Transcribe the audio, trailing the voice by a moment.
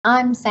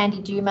I'm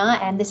Sandy Duma,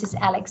 and this is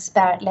Alex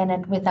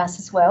Barrett-Leonard with us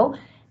as well.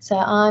 So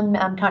I'm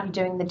currently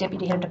doing the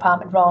Deputy Head of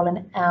Department role,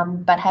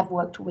 and but have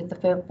worked with the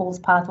Falls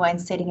Pathway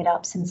and setting it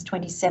up since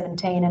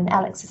 2017. And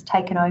Alex has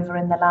taken over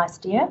in the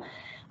last year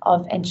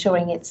of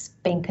ensuring it's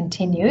been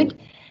continued.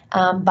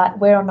 But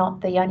we're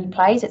not the only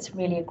players. It's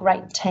really a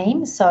great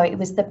team. So it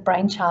was the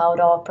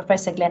brainchild of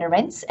Professor Glenn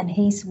Arentz, and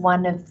he's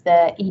one of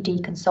the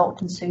ED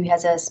consultants who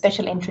has a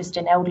special interest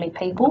in elderly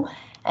people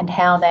and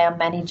how they are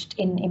managed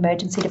in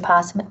emergency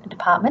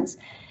departments.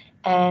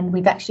 And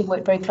we've actually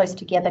worked very close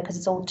together because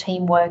it's all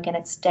teamwork and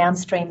it's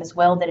downstream as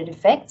well that it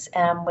affects,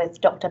 with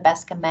Dr.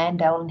 Basker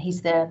Mandel, and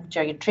he's the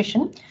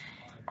geriatrician,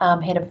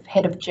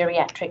 head of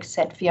geriatrics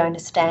at Fiona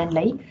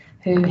Stanley,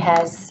 who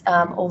has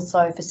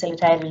also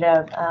facilitated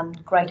a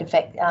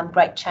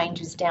great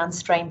changes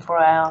downstream for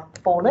our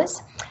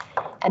fallers.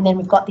 And then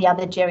we've got the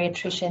other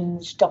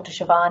geriatricians, Dr.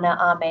 Shavana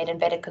Ahmed and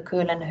Veda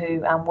Kakulan,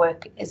 who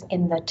work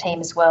in the team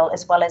as well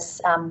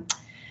as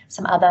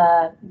some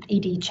other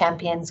ED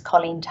champions,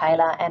 Colleen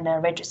Taylor, and a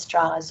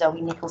registrar,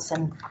 Zoe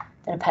Nicholson,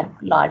 that have had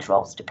large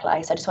roles to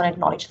play. So I just want to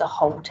acknowledge the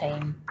whole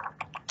team.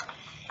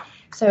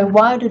 So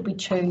why did we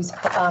choose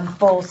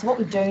falls? So what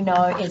we do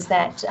know is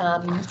that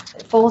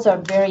falls are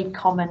a very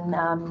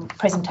common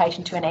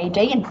presentation to an ED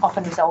and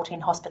often result in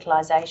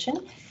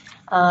hospitalisation.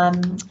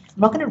 I'm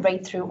not going to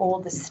read through all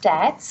the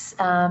stats,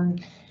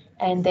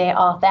 and there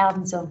are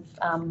thousands of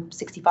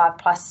 65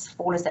 plus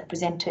fallers that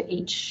present to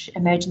each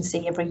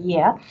emergency every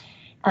year.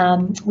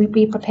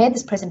 We prepared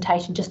this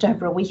presentation just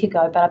over a week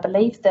ago, but I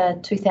believe the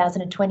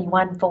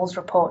 2021 falls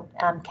report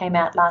came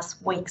out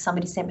last week.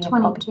 Somebody sent me a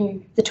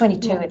copy. The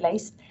 22 yeah. At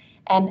least.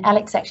 And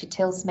Alex actually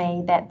tells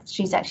me that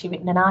she's actually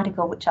written an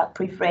article which I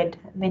proofread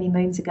many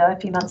moons ago, a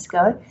few months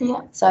ago.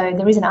 Yeah. So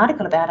there is an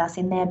article about us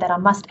in there that I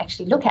must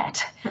actually look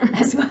at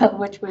as well,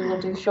 which we will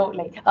do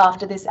shortly.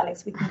 After this,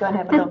 Alex, we can go and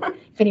have a look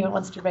if anyone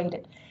wants to read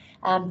it.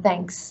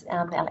 Thanks,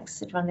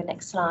 Alex. Run the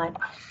next slide.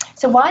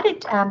 So why did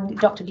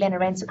Dr. Glenn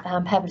Arentz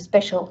have a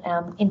special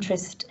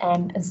interest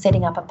in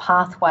setting up a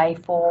pathway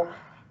for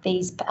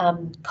these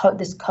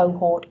this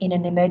cohort in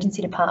an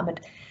emergency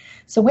department?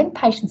 So when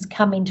patients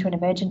come into an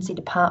emergency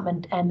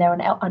department and they're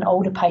an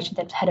older patient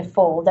that's had a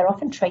fall, they're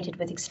often treated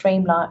with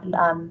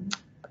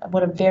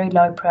a very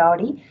low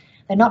priority.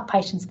 They're not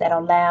patients that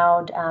are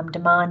loud,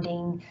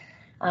 demanding,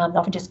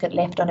 often just get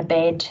left on a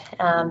bed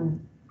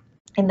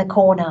in the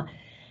corner.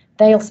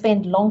 They'll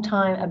spend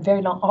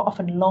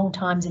often long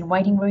times in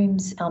waiting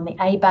rooms on the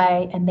A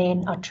bay, and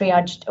then are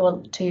triaged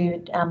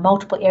to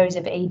multiple areas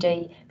of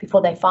ED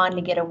before they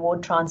finally get a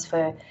ward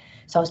transfer.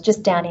 So I was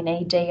just down in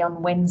ED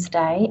on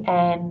Wednesday,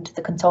 and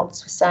the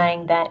consultants were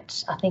saying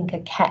that I think a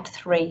Cat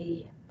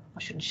 3, I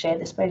shouldn't share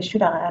this, but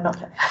should I? I'm not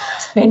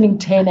spending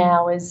 10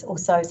 hours or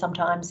so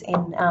sometimes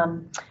in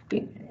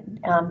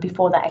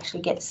before they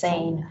actually get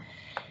seen.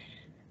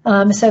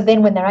 So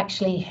then when they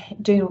actually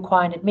do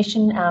require an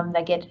admission,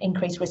 they get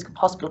increased risk of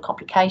hospital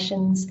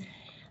complications,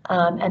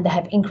 and they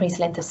have increased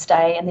length of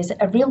stay. And there's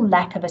a real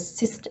lack of a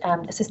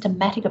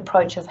systematic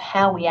approach of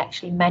how we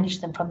actually manage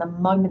them from the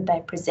moment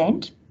they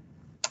present.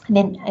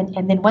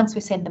 And then once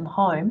we send them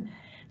home,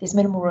 there's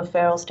minimal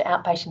referrals to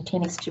outpatient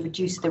clinics to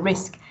reduce the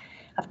risk.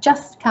 I've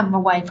just come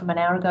away from an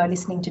hour ago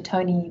listening to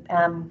Tony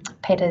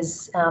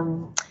Petter's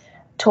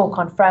talk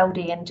on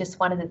frailty, and just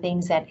one of the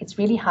things that it's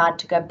really hard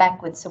to go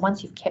backwards. So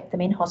once you've kept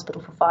them in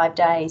hospital for 5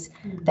 days,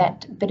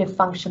 that bit of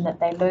function that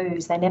they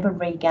lose, they never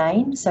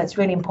regain. So it's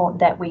really important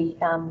that we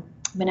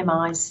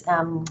minimise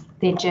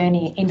their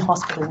journey in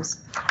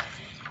hospitals.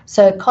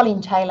 So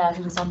Colleen Taylor,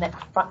 who was on that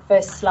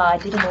first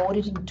slide, did an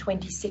audit in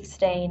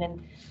 2016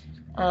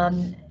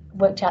 and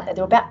worked out that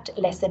there were about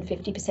less than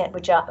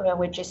 50%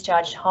 were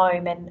discharged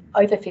home, and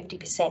over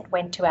 50%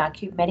 went to our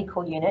acute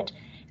medical unit.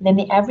 And then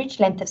the average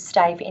length of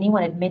stay for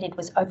anyone admitted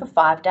was over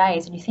 5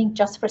 days. And you think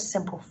just for a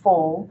simple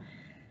fall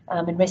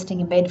and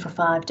resting in bed for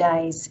 5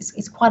 days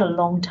is quite a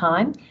long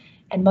time.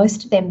 And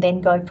most of them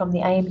then go from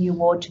the AMU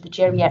ward to the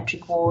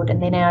geriatric ward, and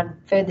then our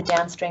further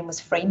downstream was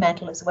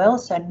Fremantle as well,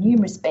 so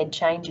numerous bed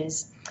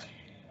changes.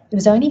 There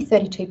was only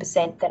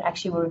 32% that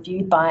actually were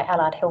reviewed by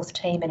allied health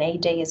team and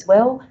ED as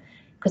well,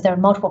 because they're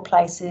in multiple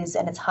places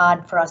and it's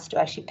hard for us to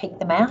actually pick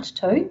them out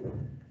too.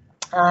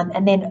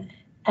 And then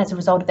as a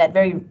result of that,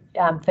 very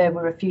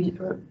few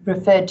were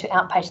referred to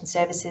outpatient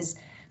services,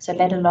 so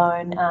let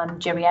alone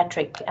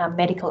geriatric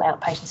medical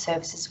outpatient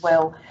services as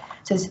well.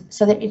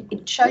 So that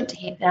it showed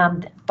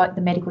to both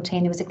the medical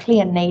team there was a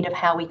clear need of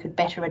how we could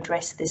better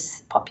address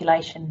this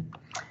population.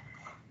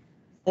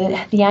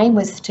 The aim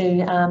was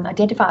to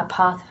identify a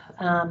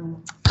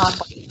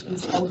pathway for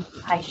these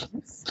elderly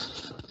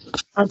patients.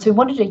 So we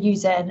wanted to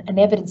use an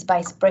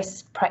evidence-based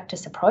best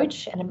practice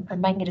approach and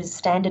make it as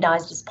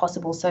standardised as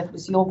possible. So if it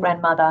was your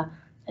grandmother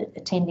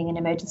attending an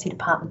emergency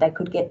department, they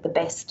could get the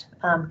best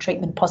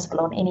treatment possible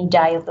on any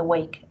day of the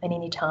week and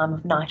any time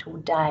of night or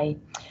day.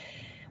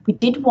 We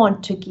did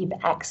want to give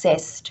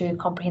access to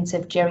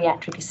comprehensive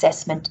geriatric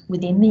assessment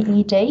within the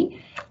ED,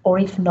 or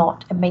if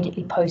not,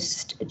 immediately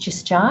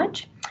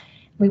post-discharge.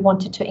 We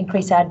wanted to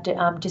increase our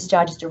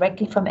discharges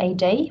directly from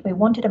ED. We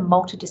wanted a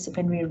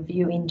multidisciplinary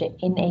review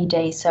in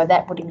ED, so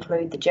that would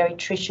include the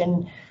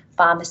geriatrician,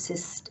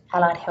 pharmacist,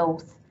 allied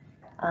health,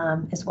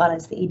 as well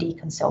as the ED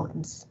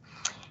consultants.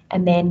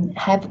 And then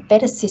have a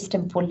better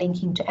system for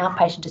linking to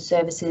outpatient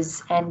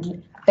services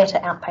and better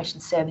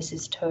outpatient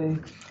services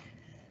too.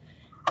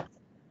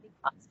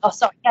 Oh,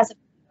 sorry, how's it?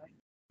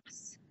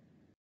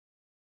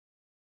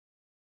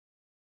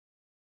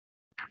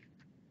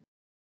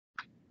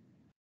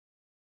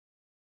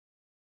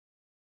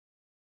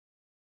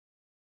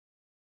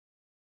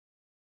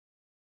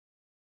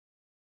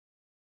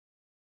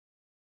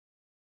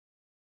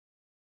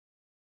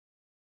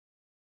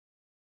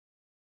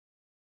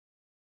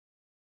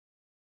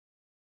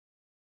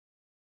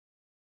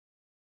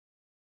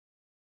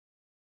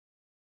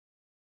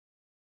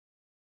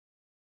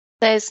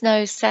 There's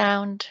no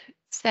sound,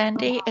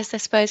 Sandy. Is there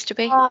supposed to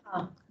be?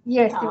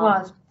 Yes, there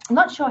was. I'm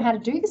not sure how to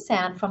do the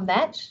sound from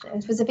that.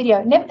 It was a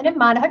video. Never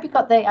mind. I hope you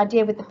got the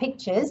idea with the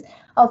pictures.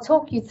 I'll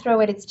talk you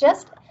through it. It's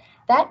just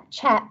that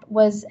chap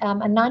was a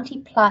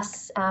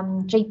 90-plus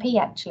GP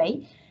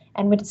actually,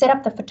 and we'd set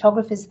up the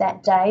photographers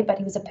that day, but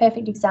he was a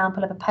perfect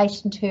example of a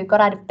patient who got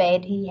out of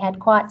bed. He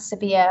had quite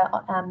severe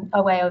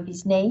OA of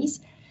his knees,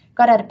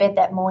 got out of bed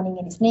that morning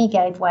and his knee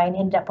gave way and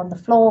ended up on the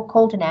floor,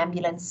 called an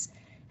ambulance,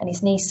 and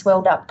his knee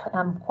swelled up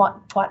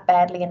quite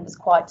badly, and it was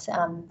quite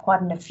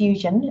an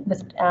effusion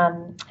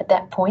at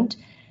that point.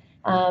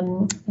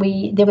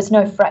 There was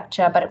no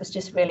fracture, but it was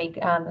just really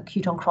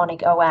acute on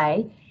chronic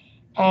OA.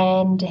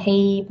 And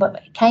he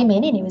came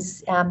in and he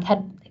was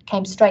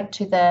came straight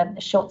to the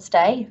short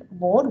stay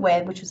ward,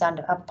 which was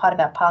under part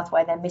of our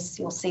pathway.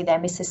 You'll see their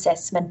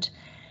misassessment.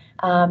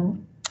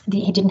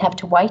 He didn't have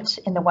to wait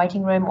in the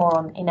waiting room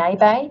or in A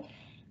Bay.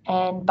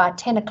 And by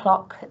 10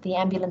 o'clock, the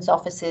ambulance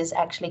officers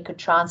actually could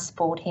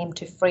transport him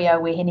to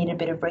Freo, where he needed a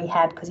bit of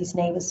rehab because his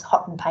knee was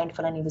hot and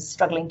painful and he was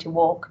struggling to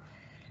walk.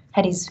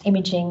 Had his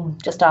imaging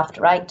just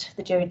after 8.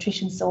 The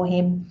geriatrician saw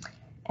him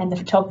and the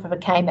photographer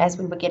came as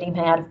we were getting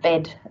him out of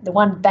bed. The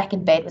one back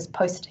in bed was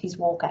post his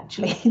walk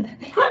actually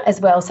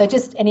as well. So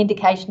just an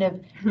indication of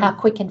how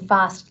quick and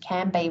fast it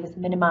can be with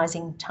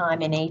minimising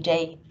time in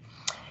ED.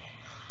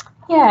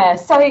 Yeah,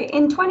 so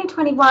in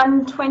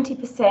 2021,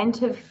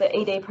 20% of the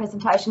ED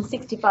presentations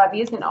 65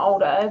 years and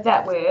older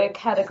that were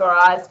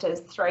categorised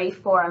as 3,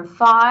 4 and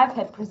 5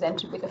 had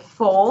presented with a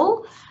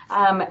fall.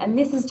 And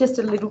this is just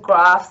a little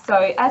graph.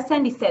 So as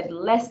Sandy said,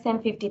 less than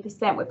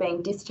 50% were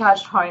being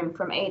discharged home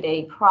from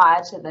ED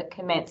prior to the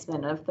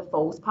commencement of the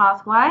falls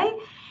pathway.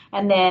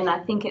 And then I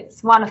think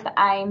it's one of the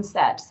aims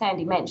that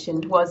Sandy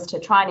mentioned was to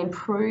try and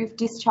improve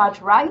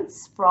discharge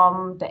rates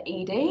from the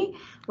ED,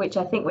 which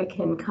I think we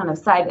can kind of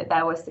say that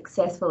they were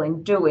successful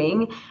in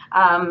doing.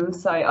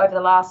 So over the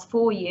last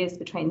 4 years,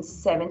 between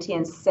 70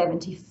 and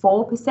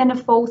 74%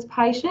 of falls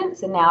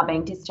patients are now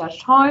being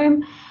discharged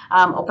home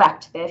or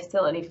back to their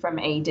facility from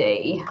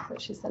ED,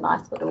 which is a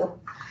nice little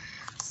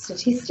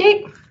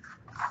statistic.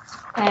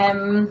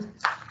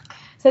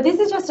 So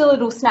this is just a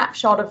little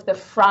snapshot of the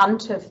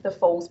front of the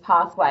falls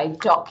pathway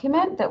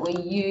document that we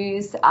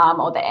use,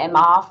 or the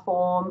MR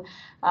form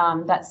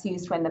that's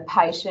used when the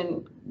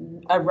patient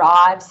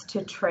arrives to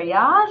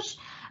triage.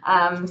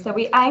 So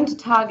we aim to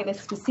target a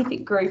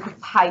specific group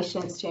of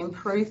patients to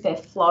improve their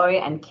flow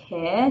and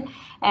care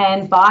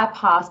and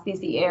bypass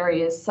busy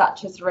areas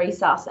such as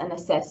resus and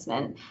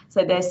assessment.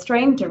 So they're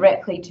streamed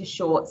directly to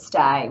short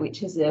stay,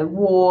 which is a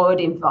ward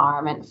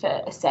environment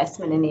for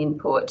assessment and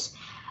input.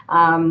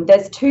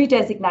 There's 2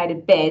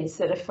 designated beds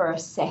that are for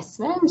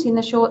assessment in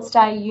the short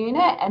stay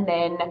unit, and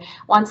then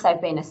once they've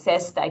been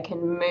assessed they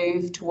can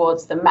move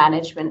towards the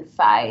management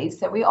phase.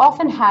 So we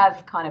often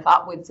have kind of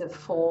upwards of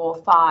 4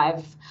 or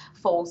 5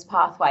 falls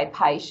pathway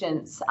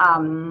patients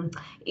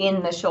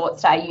in the short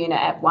stay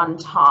unit at one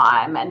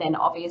time, and then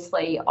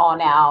obviously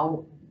on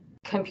our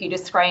computer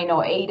screen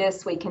or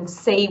EDIS we can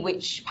see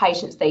which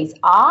patients these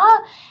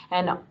are,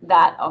 and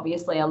that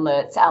obviously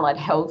alerts allied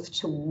health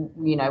to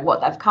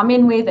what they've come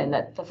in with and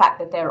the fact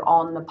that they're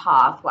on the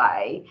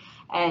pathway.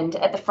 And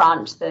at the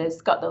front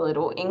there's got the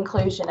little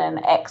inclusion and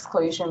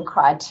exclusion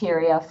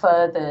criteria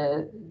for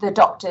the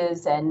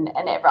doctors and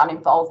everyone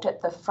involved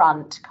at the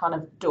front kind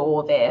of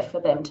door there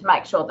for them to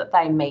make sure that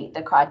they meet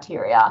the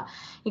criteria.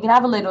 You can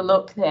have a little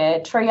look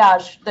there.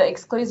 Triage, the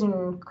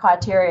exclusion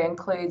criteria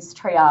includes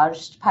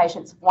triaged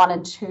patients 1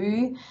 and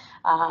 2,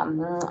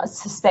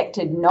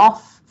 suspected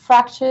NOF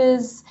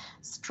fractures,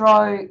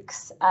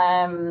 strokes,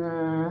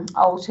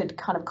 altered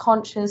kind of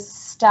conscious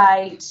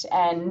state,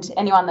 and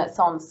anyone that's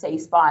on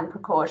C-spine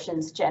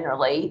precautions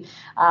generally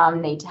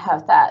need to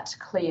have that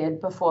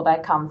cleared before they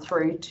come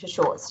through to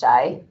short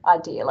stay,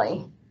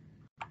 ideally.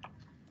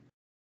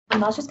 I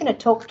was just going to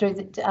talk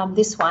through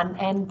this one,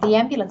 and the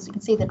ambulance, you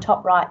can see the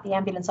top right, the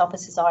ambulance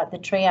officers are at the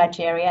triage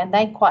area, and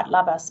they quite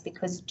love us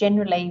because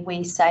generally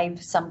we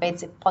save some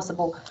beds if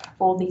possible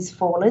for these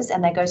fallers,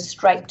 and they go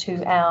straight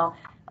to our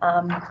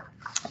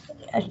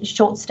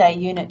short stay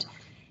unit.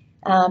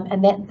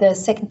 And then the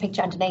second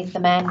picture underneath, the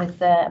man with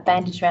the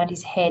bandage around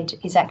his head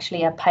is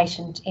actually a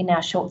patient in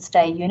our short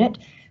stay unit.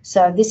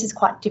 So this is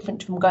quite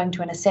different from going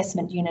to an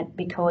assessment unit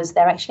because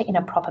they're actually in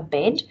a proper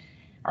bed.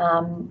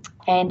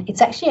 And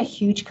it's actually a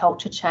huge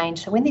culture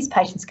change. So when these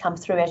patients come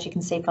through, as you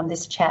can see from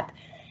this chap,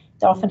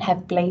 they often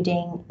have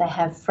bleeding, they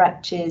have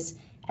fractures,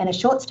 and a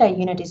short stay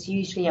unit is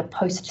usually a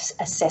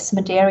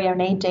post-assessment area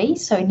in ED.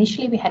 So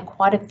initially we had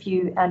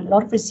a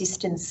lot of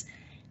resistance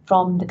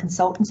from the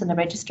consultants and the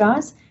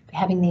registrars for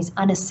having these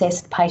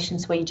unassessed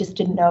patients where you just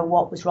didn't know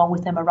what was wrong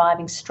with them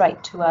arriving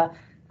straight to a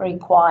very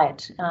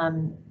quiet,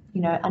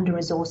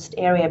 under-resourced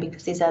area,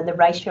 because the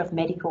ratio of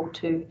medical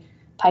to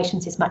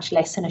patients is much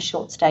less in a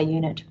short stay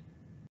unit.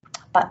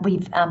 But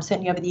we've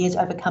certainly over the years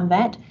overcome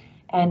that,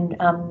 and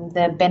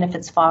the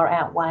benefits far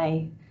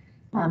outweigh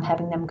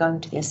having them going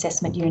to the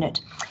assessment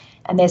unit.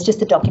 And there's just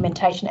the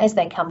documentation as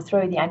they come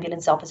through. The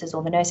ambulance officers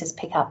or the nurses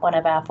pick up one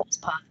of our falls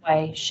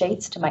pathway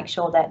sheets to make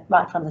sure that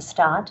right from the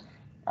start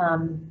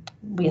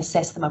we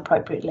assess them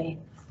appropriately.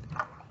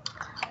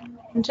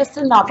 And just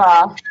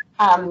another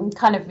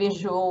kind of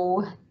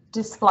visual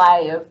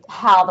display of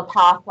how the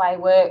pathway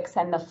works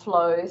and the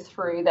flow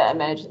through the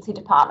emergency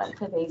department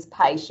for these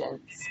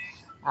patients,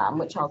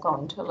 which I'll go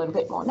into a little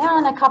bit more now,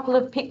 and a couple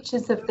of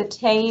pictures of the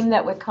team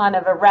that were kind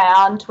of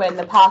around when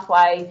the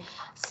pathway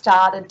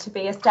started to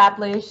be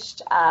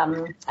established,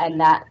 and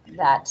that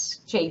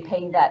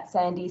GP that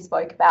Sandy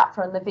spoke about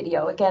from the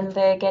video. Again,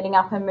 they're getting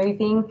up and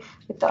moving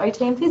with the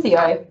OT and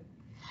physio.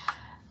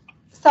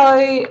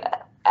 So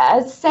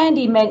as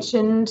Sandy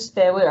mentioned,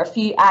 there were a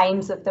few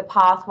aims of the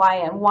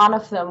pathway, and one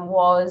of them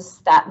was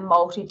that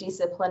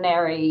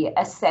multidisciplinary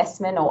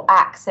assessment or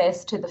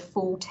access to the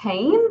full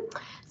team.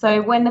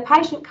 So when the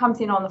patient comes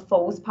in on the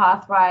falls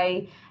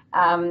pathway,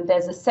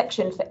 there's a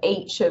section for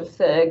each of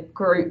the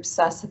groups,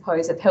 I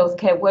suppose, of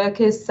healthcare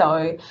workers.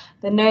 So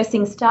the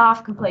nursing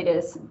staff complete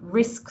a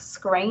risk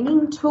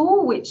screening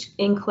tool, which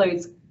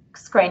includes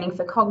screening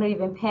for cognitive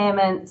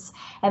impairments,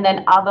 and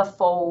then other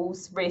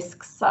falls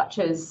risks such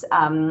as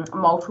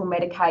multiple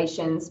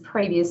medications,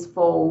 previous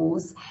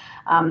falls,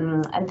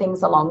 and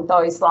things along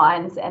those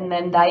lines. And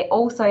then they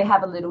also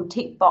have a little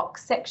tick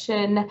box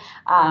section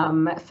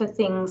for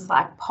things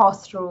like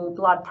postural,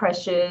 blood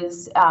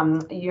pressures,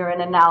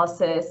 urine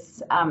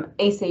analysis,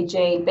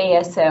 ECG,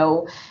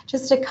 BSL,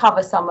 just to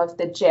cover some of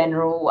the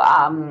general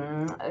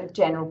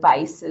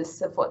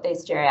basis of what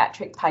these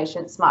geriatric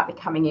patients might be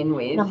coming in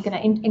with. I'm going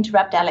to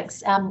interrupt, Alex.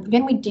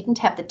 When we didn't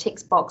have the tick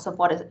box of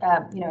what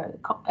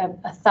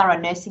a thorough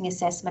nursing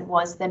assessment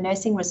was, the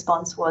nursing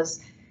response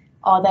was,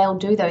 oh, they'll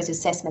do those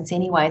assessments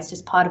anyway, it's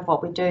just part of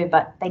what we do,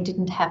 but they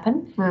didn't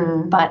happen.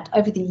 But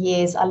over the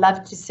years, I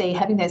love to see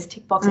having those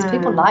tick boxes.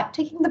 People like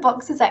ticking the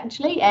boxes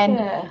actually, and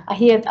I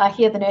hear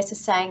the nurses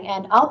saying,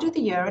 and I'll do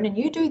the urine and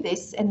you do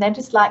this, and they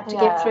just like to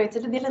get through. It's a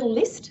little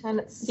list,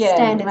 and it's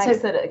standard.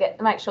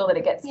 Make sure that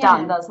it gets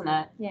done, doesn't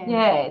it?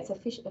 Yeah, it's an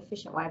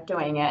efficient way of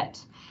doing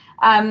it.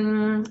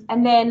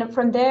 And then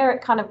from there,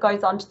 it kind of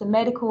goes on to the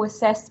medical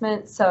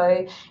assessment.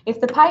 So if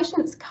the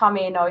patients come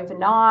in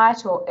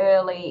overnight or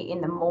early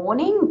in the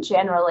morning,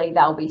 generally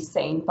they'll be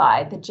seen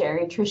by the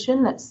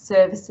geriatrician that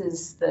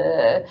services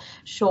the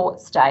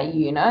short stay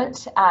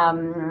unit.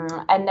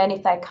 And then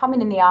if they come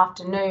in the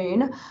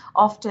afternoon,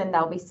 often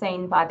they'll be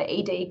seen by the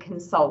ED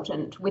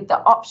consultant with the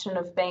option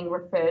of being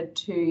referred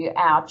to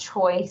our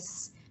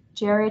choice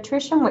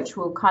geriatrician, which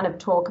we'll kind of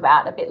talk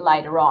about a bit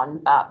later on.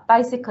 But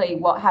basically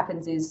what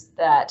happens is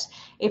that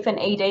if an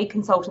ED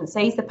consultant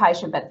sees the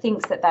patient but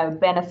thinks that they would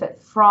benefit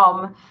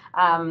from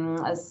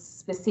a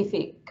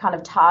specific kind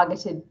of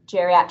targeted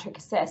geriatric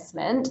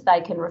assessment, they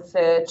can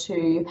refer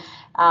to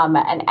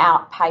an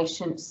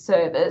outpatient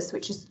service,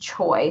 which is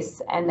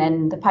choice, and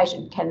then the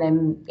patient can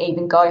then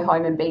even go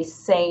home and be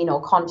seen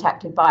or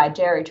contacted by a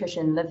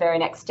geriatrician the very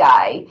next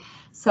day.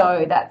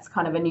 So that's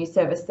kind of a new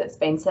service that's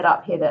been set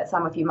up here that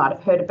some of you might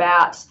have heard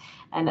about,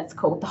 and it's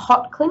called the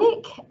Hot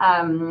Clinic.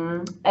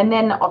 And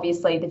then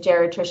obviously the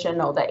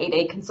geriatrician or the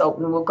ED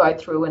consultant will go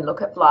through and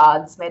look at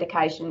bloods,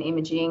 medication,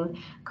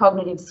 imaging,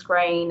 cognitive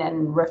screen,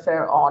 and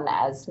refer on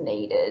as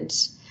needed.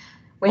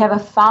 We have a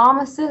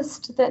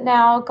pharmacist that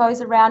now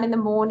goes around in the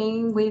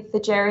morning with the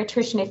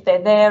geriatrician if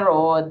they're there,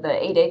 or the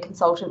ED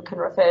consultant can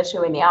refer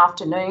to in the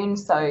afternoon.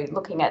 So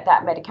looking at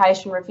that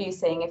medication review,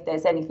 seeing if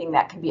there's anything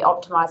that can be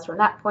optimised from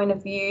that point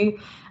of view,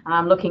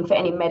 looking for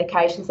any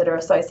medications that are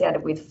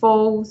associated with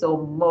falls or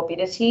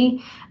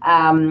morbidity,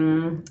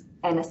 and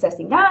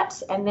assessing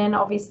that. And then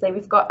obviously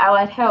we've got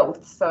allied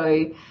health.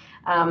 So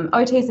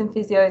OTs and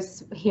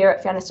physios here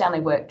at Fiona Stanley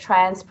work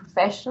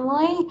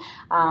trans-professionally,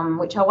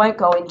 which I won't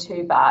go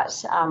into,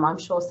 but I'm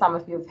sure some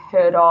of you have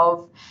heard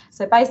of.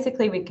 So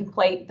basically we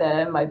complete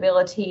the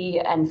mobility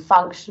and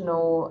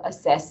functional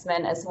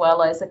assessment as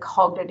well as a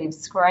cognitive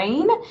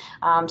screen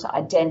to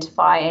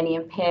identify any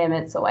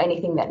impairments or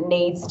anything that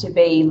needs to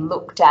be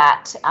looked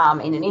at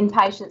in an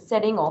inpatient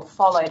setting or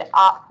followed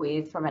up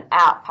with from an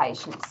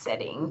outpatient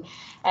setting.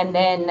 And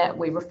then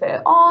we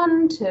refer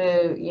on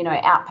to,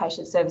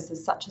 outpatient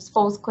services such as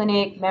falls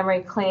clinic,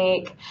 memory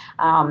clinic.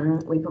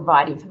 We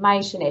provide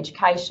information,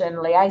 education,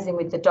 liaising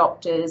with the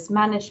doctors,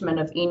 management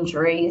of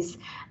injuries,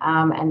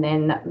 and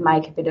then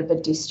make a bit of a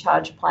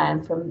discharge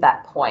plan from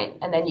that point.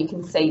 And then you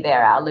can see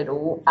there our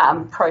little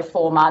pro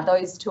forma.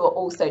 Those two are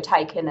also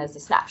taken as a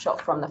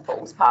snapshot from the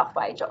falls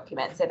pathway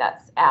document. So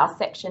that's our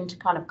section to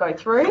kind of go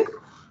through.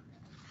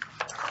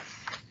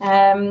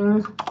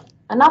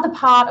 Another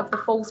part of the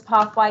falls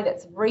pathway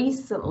that's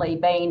recently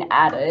been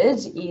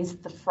added is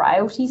the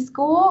frailty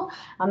score.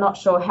 I'm not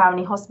sure how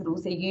many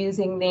hospitals are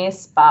using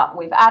this, but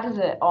we've added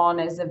it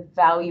on as a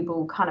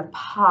valuable kind of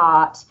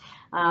part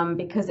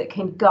because it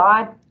can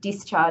guide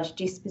discharge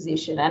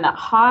disposition, and it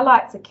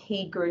highlights a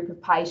key group of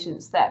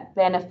patients that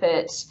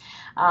benefit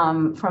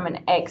from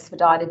an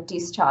expedited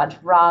discharge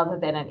rather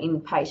than an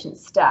inpatient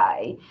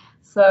stay.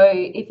 So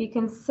if you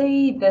can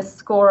see the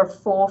score of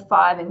 4,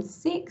 5 and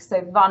 6,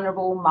 so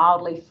vulnerable,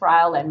 mildly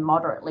frail and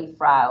moderately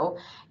frail,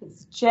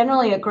 it's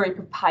generally a group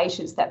of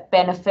patients that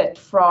benefit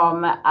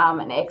from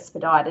an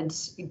expedited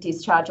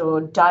discharge or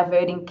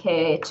diverting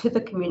care to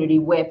the community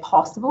where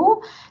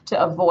possible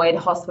to avoid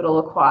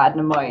hospital-acquired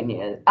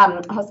pneumonia,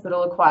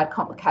 hospital-acquired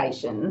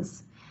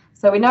complications.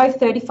 So we know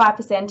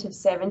 35% of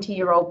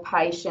 70-year-old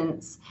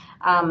patients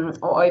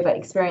or over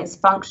experience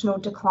functional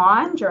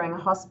decline during a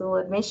hospital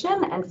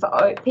admission, and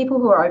for people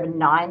who are over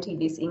 90,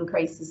 this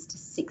increases to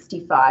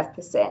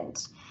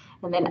 65%.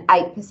 And then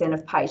 8%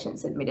 of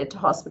patients admitted to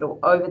hospital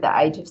over the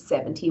age of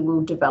 70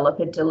 will develop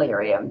a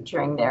delirium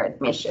during their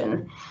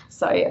admission.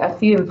 So a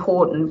few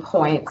important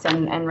points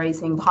and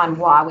reasoning behind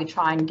why we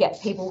try and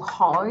get people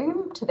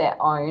home to their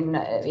own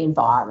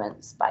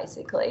environments,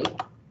 basically.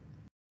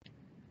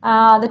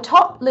 The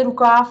top little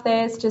graph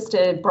there is just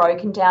a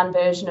broken down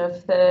version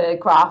of the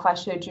graph I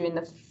showed you in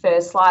the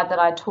first slide that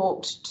I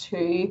talked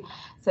to.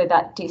 So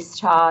that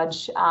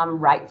discharge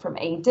rate from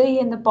ED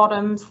in the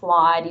bottom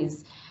slide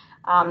is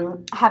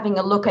having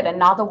a look at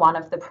another one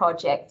of the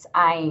project's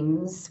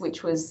aims,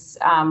 which was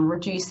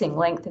reducing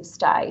length of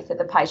stay for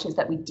the patients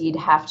that we did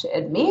have to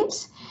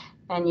admit.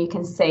 And you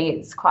can see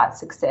it's quite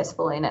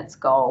successful in its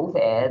goal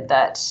there,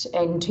 that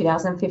in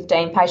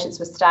 2015 patients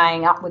were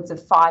staying upwards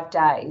of 5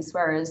 days,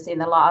 whereas in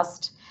the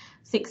last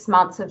 6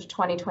 months of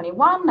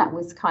 2021 that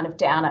was kind of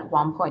down at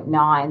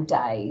 1.9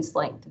 days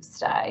length of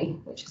stay,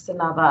 which is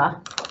another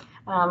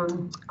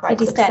great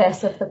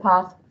success of the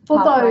pathway.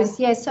 For those,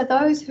 yes, so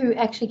those who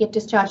actually get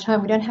discharged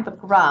home, we don't have a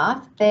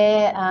graph.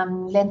 Their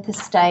length of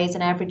stay is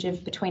an average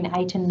of between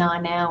 8 and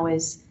 9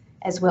 hours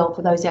as well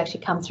for those who actually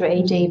come through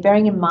ED,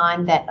 bearing in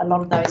mind that a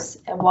lot of those,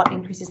 what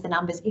increases the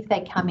numbers, if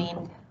they come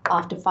in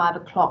after 5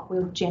 o'clock,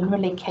 we'll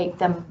generally keep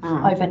them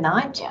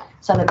overnight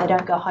so that they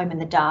don't go home in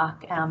the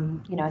dark,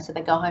 you know, so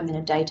they go home in the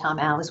daytime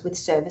hours with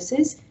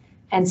services,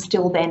 and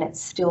still then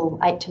it's still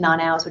 8 to 9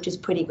 hours, which is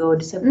pretty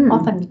good. So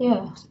often,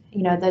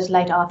 you know, those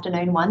late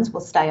afternoon ones will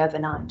stay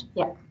overnight.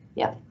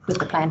 Yeah, with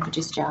the plan for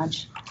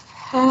discharge.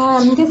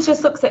 This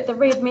just looks at the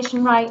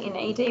readmission rate in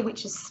ED,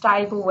 which is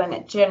stable when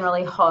it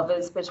generally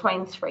hovers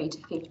between 3 to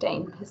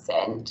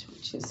 15%,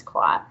 which is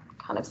quite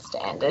kind of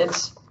standard.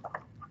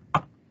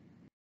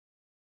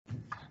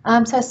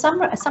 So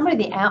summary of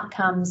the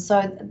outcomes.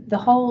 So the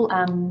whole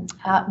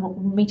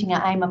meeting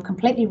our aim of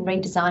completely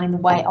redesigning the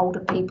way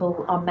older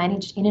people are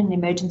managed in an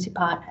emergency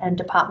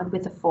department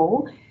with a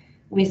fall.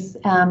 With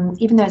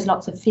even those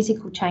lots of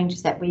physical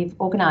changes that we've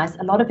organised,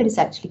 a lot of it is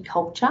actually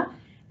culture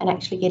and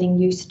actually getting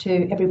used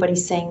to everybody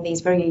seeing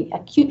these very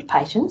acute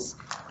patients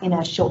in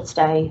a short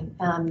stay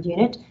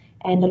unit,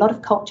 and a lot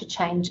of culture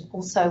change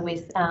also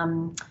with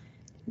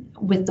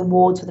the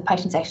wards, where the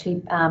patients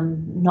actually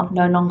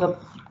no longer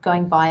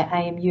going via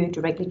AMU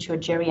directly to a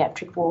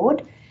geriatric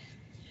ward.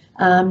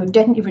 We've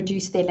definitely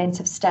reduced their lengths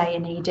of stay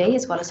in ED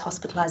as well as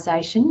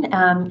hospitalisation,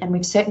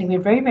 and we're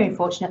very, very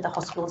fortunate the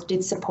hospitals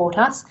did support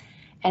us.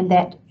 And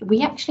that we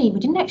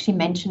didn't actually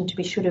mention,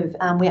 we should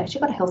have, we actually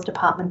got a health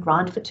department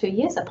grant for 2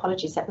 years.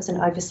 Apologies, that was an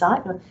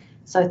oversight.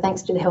 So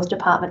thanks to the health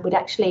department, we'd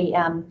actually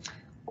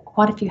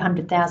quite a few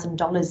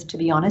 $100,000, to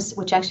be honest,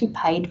 which actually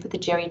paid for the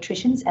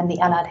geriatricians and the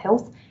allied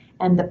health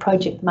and the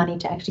project money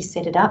to actually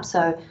set it up.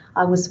 So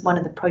I was one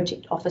of the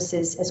project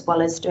officers as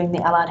well as doing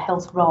the allied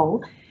health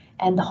role.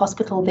 And the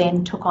hospital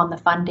then took on the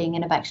funding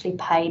and have actually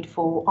paid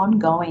for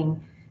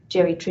ongoing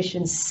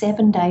geriatricians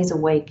 7 days a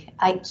week.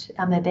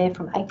 They're there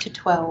from 8 to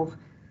 12.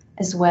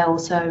 As well,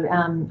 so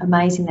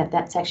amazing that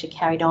that's actually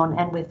carried on,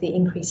 and with the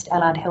increased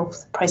allied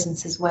health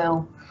presence as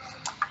well.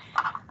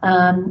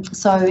 And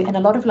a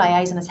lot of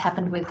liaison has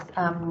happened with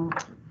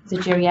the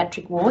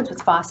geriatric wards,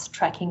 with fast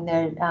tracking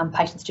the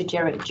patients to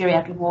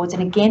geriatric wards,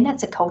 and again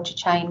that's a culture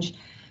change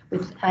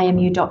with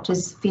AMU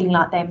doctors feeling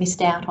like they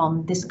missed out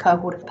on this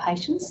cohort of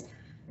patients.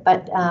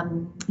 But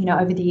you know,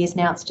 over the years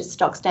now it's just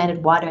stock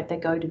standard. Why don't they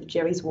go to the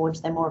Gerry's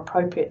wards? They're more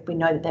appropriate. We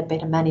know that they're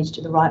better managed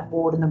to the right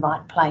ward in the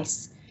right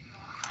place.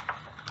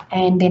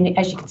 And then,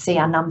 as you can see,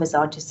 our numbers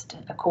are just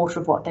a quarter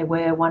of what they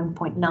were,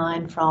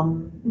 1.9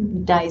 from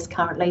days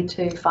currently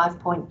to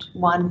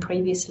 5.1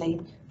 previously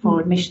for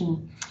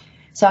admission.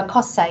 So our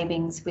cost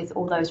savings with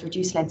all those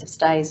reduced lengths of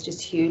stay is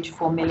just huge,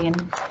 4 million.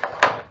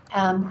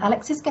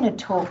 Alex is going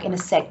to talk in a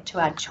sec to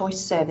our choice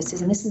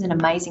services, and this is an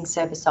amazing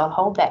service, so I'll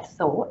hold that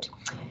thought.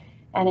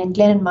 And then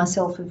Glenn and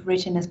myself have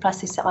written, as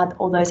plus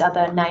all those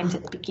other names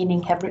at the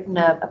beginning, have written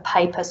a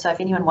paper. So if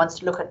anyone wants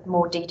to look at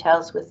more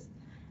details with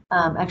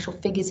actual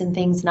figures and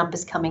things,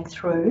 numbers coming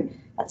through,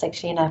 that's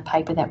actually in a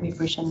paper that we've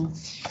written.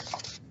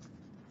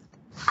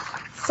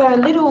 So a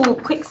little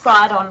quick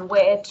slide on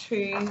where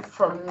to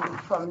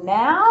from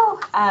now.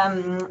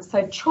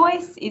 So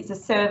Choice is a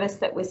service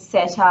that was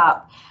set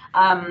up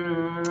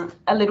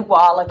a little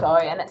while ago,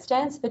 and it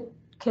stands for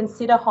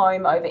Consider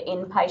Home over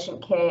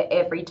Inpatient Care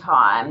Every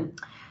Time.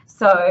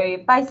 So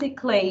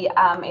basically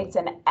it's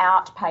an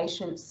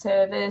outpatient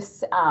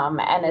service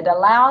and it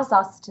allows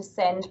us to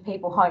send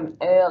people home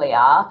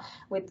earlier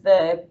with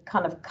the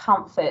kind of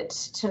comfort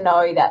to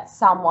know that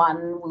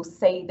someone will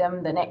see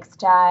them the next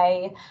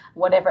day,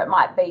 whatever it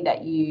might be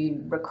that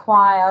you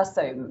require.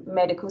 So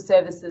medical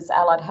services,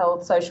 allied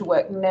health, social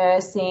work,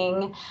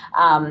 nursing,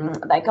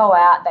 they go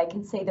out, they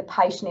can see the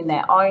patient in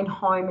their own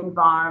home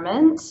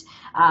environment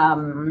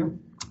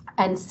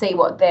and see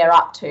what they're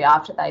up to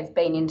after they've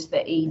been into the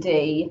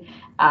ED.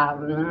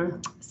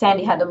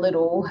 Sandy had a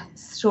little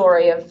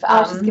story of...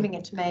 she's giving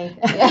it to me.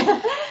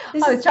 Yeah.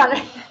 I was trying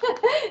to...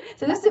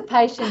 So this is a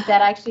patient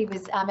that actually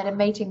was at a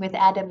meeting with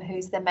Adam,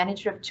 who's the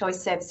manager of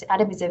Choice Service.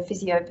 Adam is a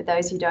physio, for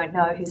those who don't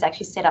know, who's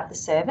actually set up the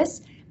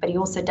service, but he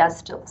also does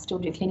still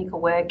do clinical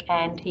work,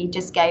 and he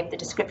just gave the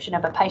description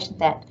of a patient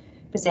that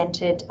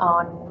presented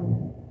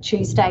on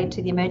Tuesday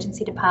to the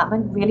emergency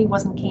department, really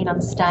wasn't keen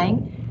on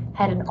staying,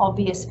 had an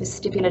obvious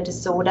vestibular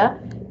disorder,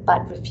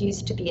 but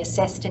refused to be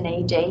assessed in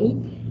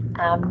ED.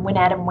 When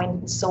Adam went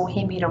and saw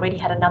him, he'd already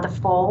had another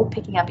fall,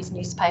 picking up his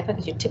newspaper,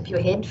 because you tip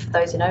your head, for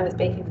those who know, with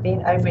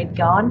being over he'd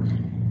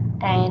gone.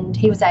 And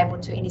he was able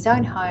to, in his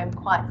own home,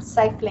 quite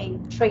safely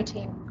treat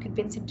him,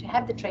 convince him to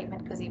have the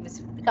treatment, because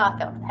the guy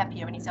felt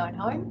happier in his own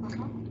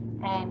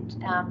home,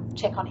 and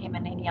check on him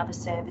and any other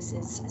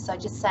services. So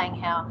just saying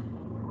how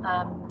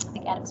I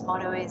think Adam's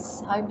motto is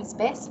home is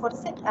best. What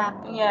is it?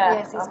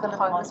 Yes, he's got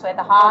home is where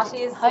the heart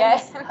is.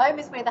 Home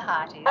is where the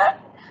heart is.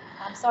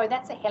 Sorry,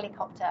 that's a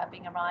helicopter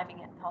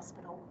arriving at the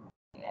hospital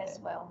as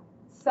well.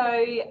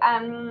 So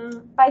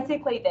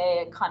basically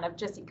they're kind of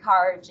just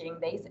encouraging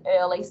these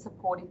early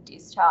supportive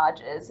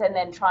discharges and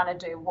then trying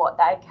to do what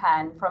they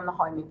can from the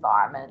home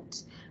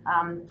environment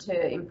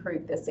to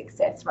improve the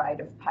success rate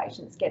of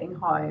patients getting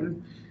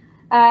home.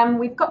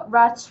 We've got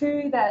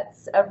RA2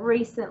 that's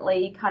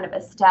recently kind of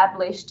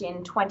established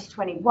in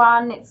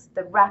 2021. It's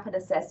the Rapid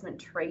Assessment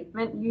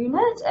Treatment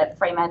Unit at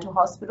Fremantle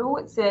Hospital.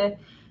 It's a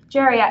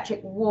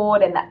geriatric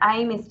ward, and the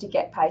aim is to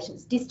get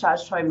patients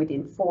discharged home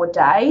within 4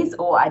 days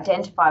or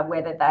identify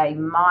whether they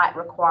might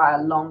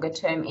require longer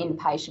term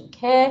inpatient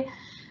care.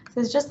 So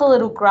there's just a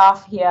little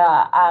graph here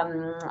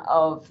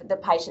of the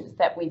patients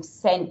that we've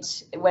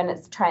sent when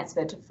it's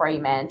transferred to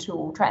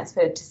Fremantle,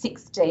 transferred to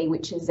 6D,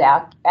 which is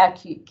our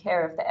acute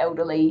care of the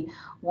elderly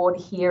ward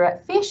here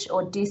at FSH,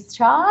 or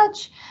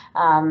discharge.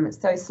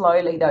 So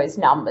slowly those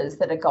numbers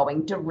that are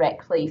going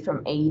directly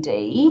from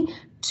ED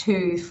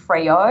to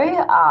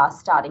Freo are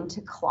starting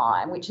to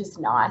climb, which is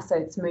nice. So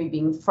it's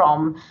moving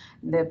from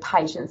the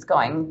patients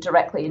going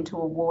directly into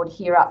a ward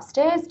here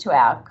upstairs to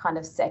our kind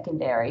of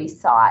secondary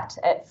site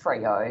at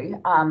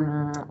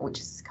Freo, which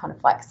is kind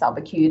of like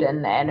subacute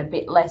and a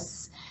bit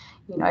less,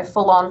 you know,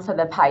 full on for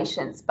the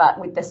patients, but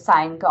with the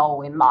same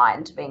goal in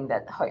mind, being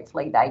that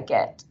hopefully they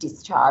get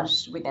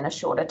discharged within a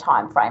shorter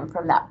time frame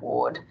from that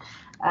ward.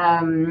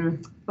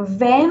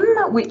 VEM,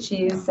 which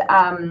is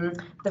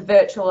the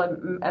Virtual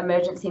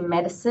Emergency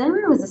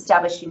Medicine, was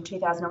established in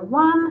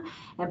 2001,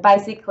 and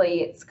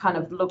basically it's kind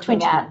of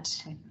looking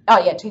at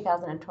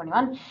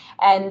 2021,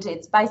 and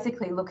it's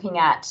basically looking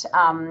at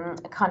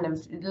kind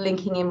of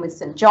linking in with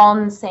St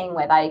John's, seeing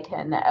where they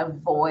can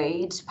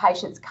avoid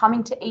patients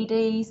coming to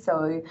ED,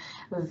 so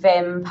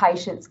VEM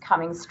patients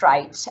coming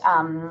straight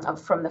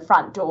from the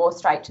front door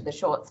straight to the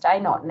short stay,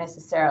 not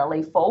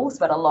necessarily falls,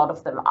 but a lot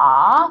of them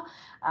are.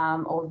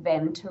 Or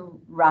VEM to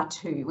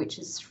RA2, which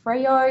is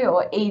Freo,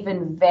 or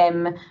even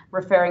VEM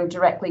referring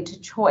directly to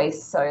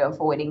Choice, so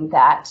avoiding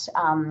that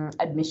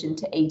admission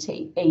to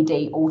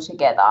ED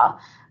altogether,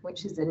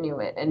 which is a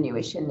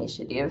newish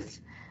initiative.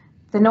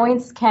 The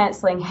noise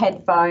cancelling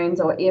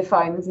headphones or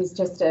earphones is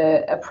just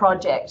a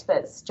project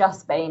that's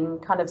just been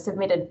kind of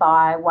submitted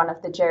by one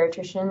of the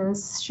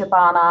geriatricians,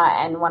 Shabana,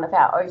 and one of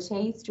our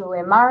OTs,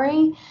 Julia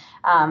Murray,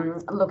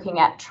 looking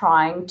at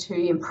trying to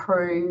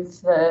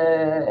improve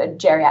the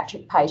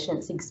geriatric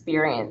patients'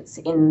 experience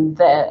in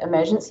the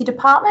emergency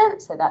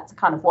department. So that's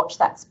kind of watch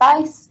that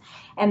space.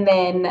 And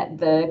then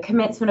the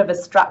commencement of a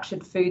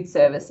structured food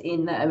service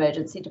in the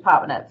emergency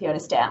department at Fiona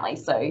Stanley.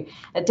 So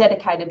a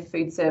dedicated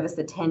food service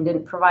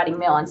attendant providing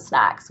meal and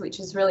snacks, which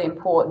is really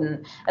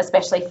important,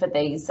 especially for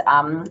these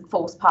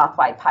falls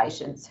pathway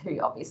patients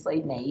who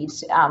obviously need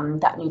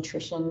that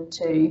nutrition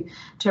to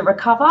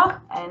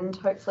recover and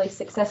hopefully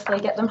successfully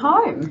get them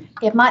home.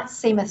 It might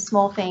seem a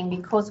small thing,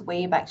 because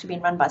we've actually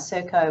been run by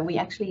Serco. We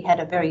actually had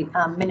a very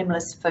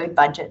minimalist food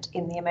budget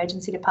in the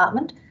emergency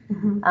department.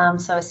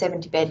 So a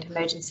 70-bed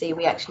emergency,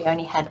 we actually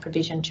only had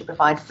provision to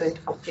provide food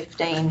for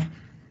 15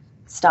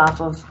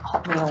 staff of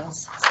hot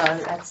meals. So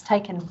that's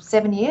taken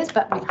 7 years,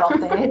 but we've got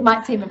there. It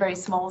might seem a very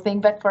small thing,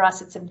 but for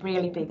us it's a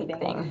really big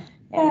thing.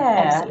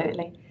 Yeah.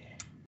 Absolutely.